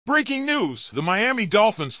Breaking news! The Miami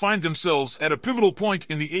Dolphins find themselves at a pivotal point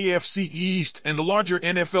in the AFC East and the larger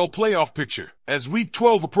NFL playoff picture. As Week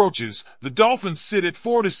 12 approaches, the Dolphins sit at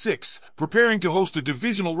 4-6, preparing to host a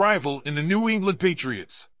divisional rival in the New England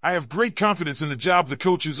Patriots. I have great confidence in the job the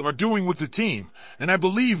coaches are doing with the team, and I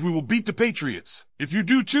believe we will beat the Patriots. If you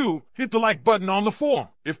do too, hit the like button on the form.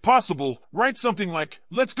 If possible, write something like,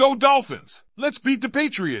 "Let's go Dolphins! Let's beat the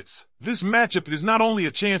Patriots!" This matchup is not only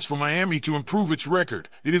a chance for Miami to improve its record,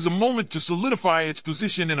 it is a moment to solidify its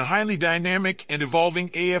position in a highly dynamic and evolving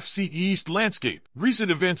AFC East landscape.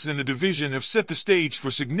 Recent events in the division have set the stage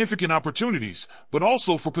for significant opportunities, but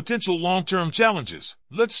also for potential long-term challenges.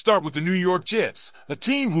 Let's start with the New York Jets, a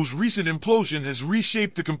team whose recent implosion has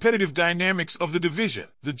reshaped the competitive dynamics of the division.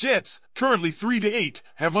 The Jets, currently 3-8,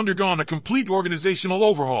 have undergone a complete organizational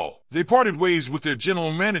overhaul. They parted ways with their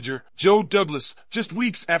general manager, Joe Douglas, just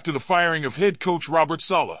weeks after the firing of head coach Robert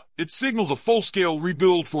Saleh. It signals a full-scale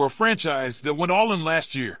rebuild for a franchise that went all in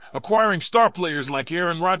last year, acquiring star players like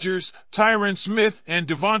Aaron Rodgers, Tyron Smith, and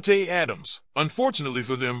Devontae Adams. Unfortunately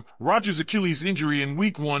for them, Rodgers' Achilles injury in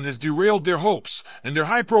Week 1 has derailed their hopes, and their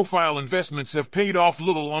high-profile investments have paid off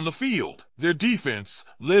little on the field. Their defense,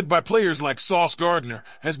 led by players like Sauce Gardner,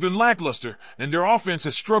 has been lackluster, and their offense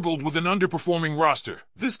has struggled with an underperforming roster.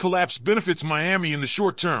 This collapse benefits Miami in the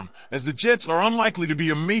short term, as the Jets are unlikely to be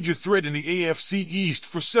a major threat in the AFC East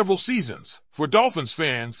for several seasons. For Dolphins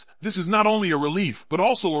fans, this is not only a relief, but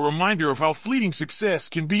also a reminder of how fleeting success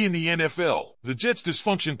can be in the NFL. The Jets'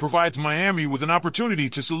 dysfunction provides Miami with an opportunity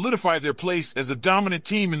to solidify their place as a dominant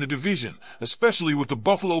team in the division, especially with the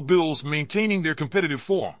Buffalo Bills maintaining their competitive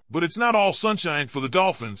form. But it's not all sunshine for the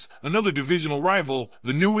Dolphins. Another divisional rival,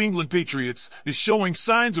 the New England Patriots, is showing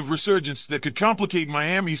signs of resurgence that could complicate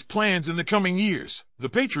Miami's plans in the coming years. The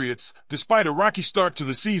Patriots, despite a rocky start to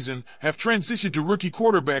the season, have transitioned to rookie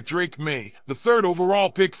quarterback Drake May, the third overall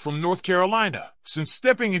pick from North Carolina. Since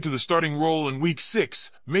stepping into the starting role in Week 6,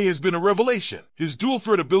 May has been a revelation. His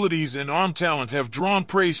dual-threat abilities and arm talent have drawn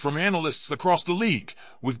praise from analysts across the league,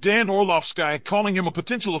 with Dan Orlovsky calling him a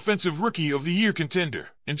potential Offensive Rookie of the Year contender.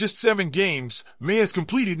 In just 7 games, May has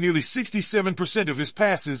completed nearly 67% of his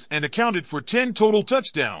passes and accounted for 10 total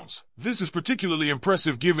touchdowns. This is particularly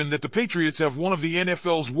impressive given that the Patriots have one of the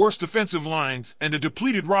NFL's worst offensive lines and a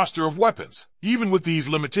depleted roster of weapons. Even with these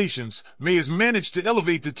limitations, May has managed to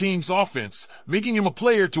elevate the team's offense, making him a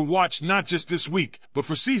player to watch not just this week, but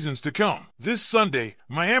for seasons to come. This Sunday,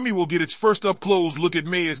 Miami will get its first up-close look at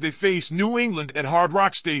May as they face New England at Hard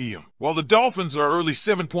Rock Stadium. While the Dolphins are early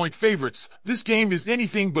 7-point favorites, this game is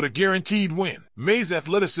anything but a guaranteed win. May's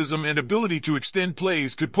athleticism and ability to extend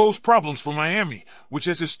plays could pose problems for Miami, which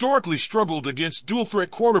has historically struggled against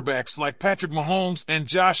dual-threat quarterbacks like Patrick Mahomes and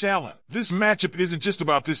Josh Allen. This matchup isn't just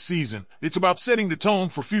about this season, it's about setting the tone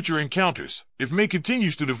for future encounters. If May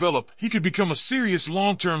continues to develop, he could become a serious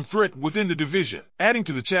long-term threat within the division. Adding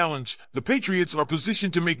to the challenge, the Patriots are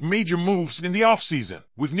positioned to make major moves in the offseason.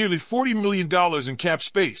 With nearly $40 million in cap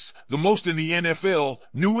space, the most in the NFL,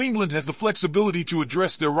 New England has the flexibility to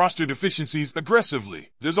address their roster deficiencies aggressively.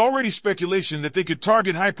 There's already speculation that they could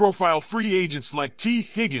target high-profile free agents like T.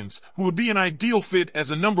 Higgins, who would be an ideal fit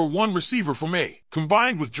as a number 1 receiver for May.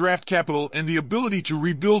 Combined with draft capital and the ability to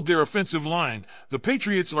rebuild their offensive line, the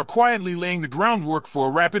Patriots are quietly laying the groundwork for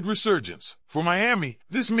a rapid resurgence. For Miami,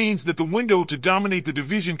 this means that the window to dominate the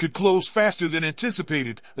division could close faster than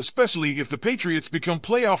anticipated, especially if the Patriots become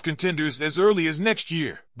playoff contenders as early as next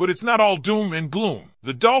year. But it's not all doom and gloom.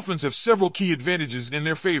 The Dolphins have several key advantages in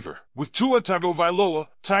their favor. With Tua Tagovailoa,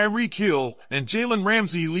 Tyreek Hill, and Jalen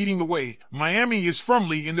Ramsey leading the way, Miami is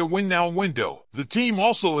firmly in their win-now window. The team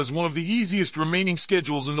also has one of the easiest remaining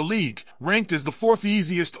schedules in the league, ranked as the 4th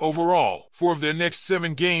easiest overall. 4 of their next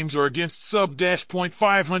 7 games are against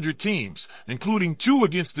sub-.500 teams, including 2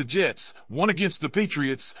 against the Jets, 1 against the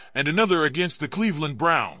Patriots, and another against the Cleveland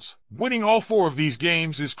Browns. Winning all 4 of these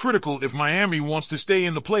games is critical if Miami wants to stay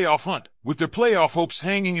in the playoff hunt. With their playoff hopes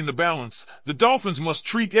hanging in the balance, the Dolphins must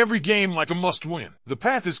treat every game like a must-win. The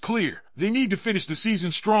path is clear. They need to finish the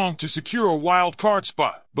season strong to secure a wild card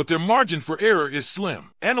spot, but their margin for error is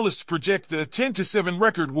slim. Analysts project that a 10-7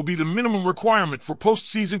 record will be the minimum requirement for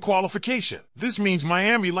postseason qualification. This means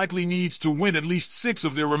Miami likely needs to win at least 6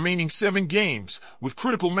 of their remaining 7 games, with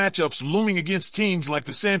critical matchups looming against teams like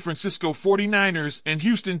the San Francisco 49ers and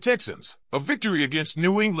Houston Texans. A victory against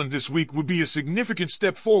New England this week would be a significant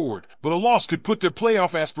step forward, but a loss could put their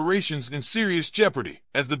playoff aspirations in serious jeopardy.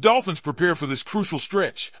 As the Dolphins prepare for this crucial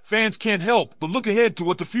stretch, fans can't help but look ahead to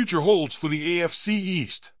what the future holds for the AFC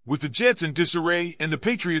East. With the Jets in disarray and the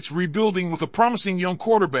Patriots rebuilding with a promising young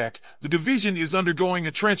quarterback, the division is undergoing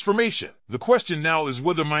a transformation. The question now is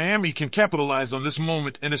whether Miami can capitalize on this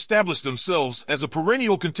moment and establish themselves as a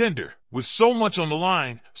perennial contender. With so much on the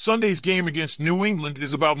line, Sunday's game against New England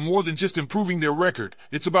is about more than just improving their record.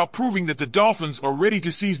 It's about proving that the Dolphins are ready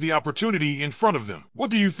to seize the opportunity in front of them. What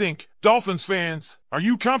do you think, Dolphins fans? Are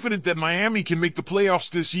you confident that Miami can make the playoffs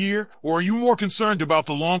this year, or are you more concerned about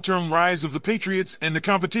the long-term rise of the Patriots and the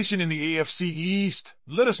competition in the AFC East?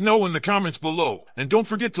 Let us know in the comments below, and don't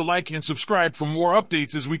forget to like and subscribe for more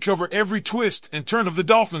updates as we cover every twist and turn of the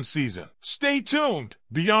Dolphins season. Stay tuned!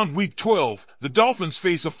 Beyond Week 12, the Dolphins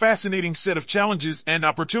face a fascinating set of challenges and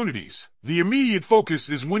opportunities. The immediate focus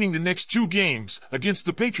is winning the next 2 games against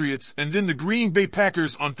the Patriots and then the Green Bay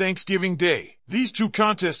Packers on Thanksgiving Day. These 2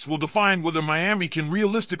 contests will define whether Miami can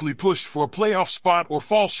realistically push for a playoff spot or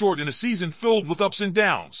fall short in a season filled with ups and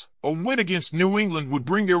downs. A win against New England would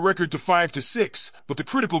bring their record to 5-6, but the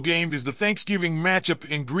critical game is the Thanksgiving matchup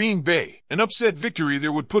in Green Bay. An upset victory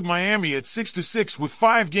there would put Miami at 6-6 with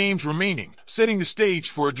 5 games remaining, setting the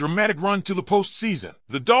stage for a dramatic run to the postseason.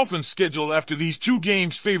 The Dolphins' schedule after these 2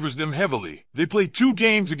 games favors them heavily. They play 2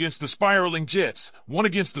 games against the spiraling Jets, 1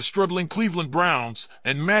 against the struggling Cleveland Browns,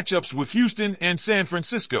 and matchups with Houston and San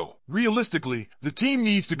Francisco. Realistically, the team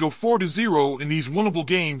needs to go 4-0 in these winnable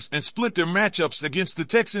games and split their matchups against the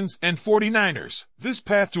Texans and 49ers. This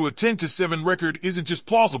path to a 10-7 record isn't just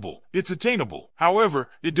plausible, it's attainable. However,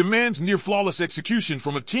 it demands near-flawless execution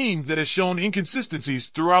from a team that has shown inconsistencies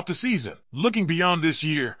throughout the season. Looking beyond this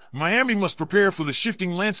year, Miami must prepare for the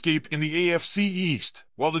shifting landscape in the AFC East.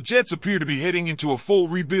 While the Jets appear to be heading into a full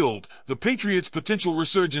rebuild, the Patriots' potential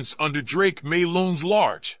resurgence under Drake May looms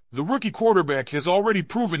large. The rookie quarterback has already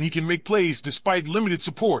proven he can make plays despite limited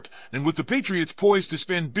support, and with the Patriots poised to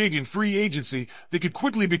spend big in free agency, they could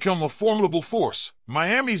quickly become a formidable force.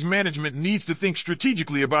 Miami's management needs to think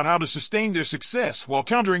strategically about how to sustain their success while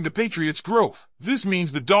countering the Patriots' growth. This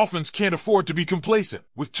means the Dolphins can't afford to be complacent.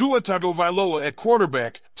 With Tua Tagovailoa at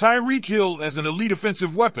quarterback, Tyreek Hill as an elite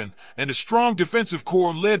offensive weapon, and a strong defensive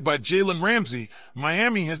core led by Jalen Ramsey,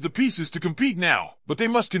 Miami has the pieces to compete now. But they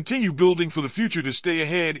must continue building for the future to stay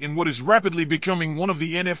ahead in what is rapidly becoming one of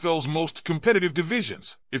the NFL's most competitive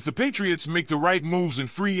divisions. If the Patriots make the right moves in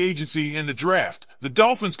free agency and the draft, the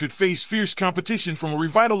Dolphins could face fierce competition from a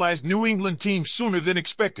revitalized New England team sooner than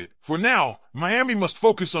expected. For now, Miami must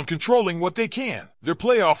focus on controlling what they can. Their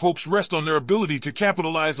playoff hopes rest on their ability to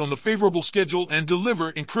capitalize on the favorable schedule and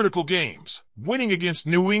deliver in critical games. Winning against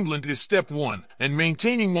New England is step 1, and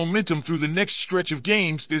maintaining momentum through the next stretch of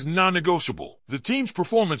games is non-negotiable. The team's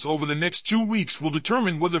performance over the next 2 weeks will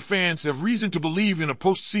determine whether fans have reason to believe in a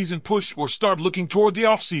postseason push or start looking toward the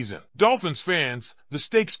offseason. Dolphins fans, the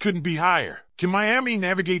stakes couldn't be higher. Can Miami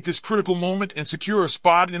navigate this critical moment and secure a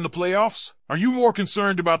spot in the playoffs? Are you more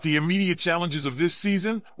concerned about the immediate challenges of this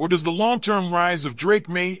season, or does the long-term rise of Drake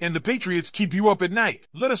May and the Patriots keep you up at night?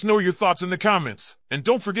 Let us know your thoughts in the comments. And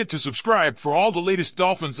don't forget to subscribe for all the latest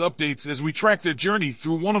Dolphins updates as we track their journey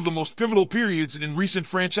through one of the most pivotal periods in recent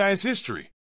franchise history.